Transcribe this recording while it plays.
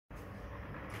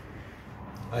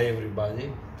Hi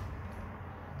everybody,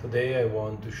 today I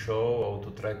want to show how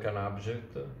to track an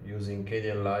object using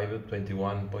Kdenlive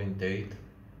 21.8.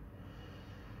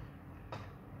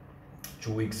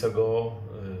 2 weeks ago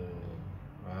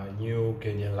a new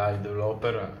Kdenlive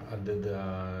developer added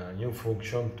a new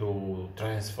function to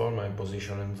transform and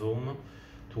position and zoom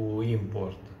to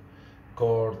import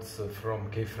chords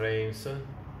from keyframes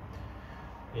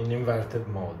in inverted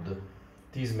mode.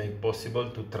 This makes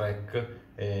possible to track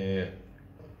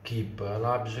keep an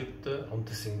object on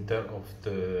the center of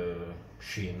the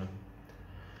scene.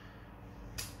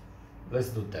 Let's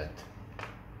do that.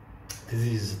 This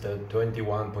is the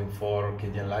 21.4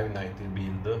 Kdenlive native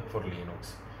build for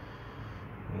Linux.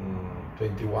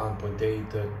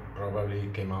 21.8 probably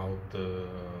came out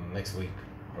next week,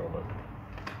 probably.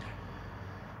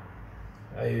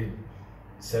 I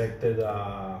selected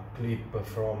a clip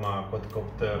from a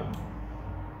quadcopter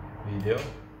video.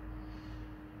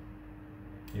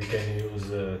 You can use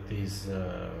these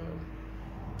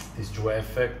two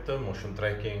effects, motion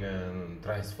tracking and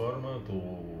transform, to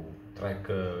track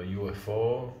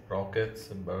UFO, rockets,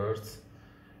 birds,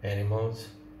 animals,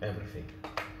 everything.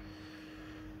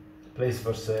 Place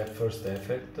first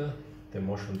effect, the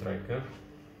motion tracker,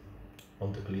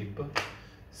 on the clip.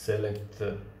 Select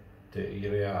the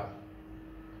area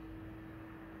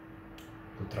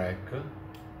to track.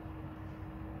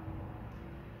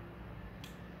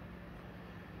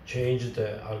 Change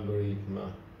the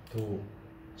algorithm to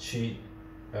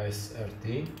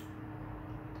CSRT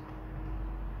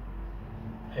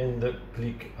and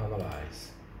click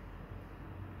Analyze.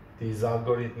 This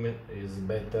algorithm is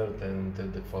better than the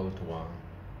default one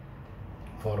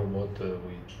for what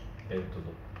we have to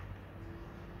do.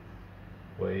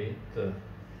 Wait,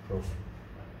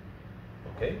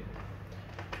 okay.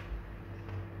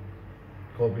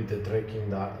 Copy the tracking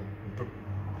data.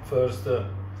 First,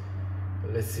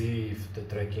 let's see if the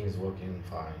tracking is working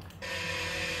fine.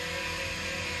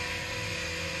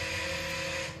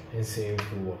 And seems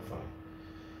to work fine.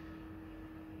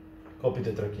 Copy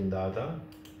the tracking data.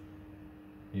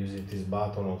 Use this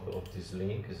button of this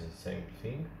link, is the same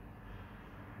thing.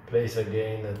 Place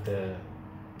again the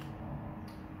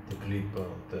clip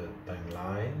on the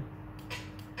timeline.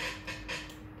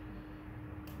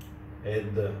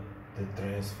 Add the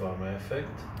transform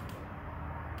effect.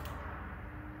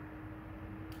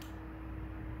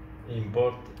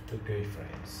 Import the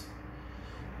keyframes.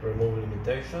 Remove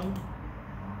limitation.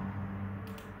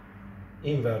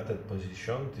 Inverted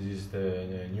position. This is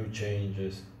the new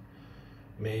changes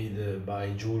made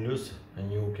by Julius, a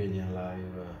new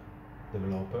Kdenlive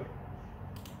developer.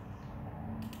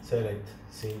 Select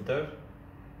center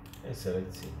and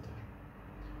select center.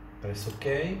 Press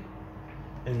OK,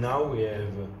 and now we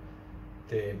have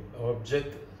the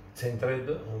object centered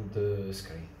on the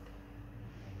screen.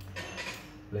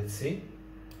 Let's see.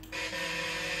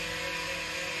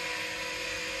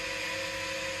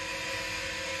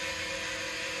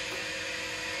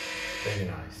 Very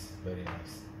nice, very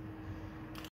nice.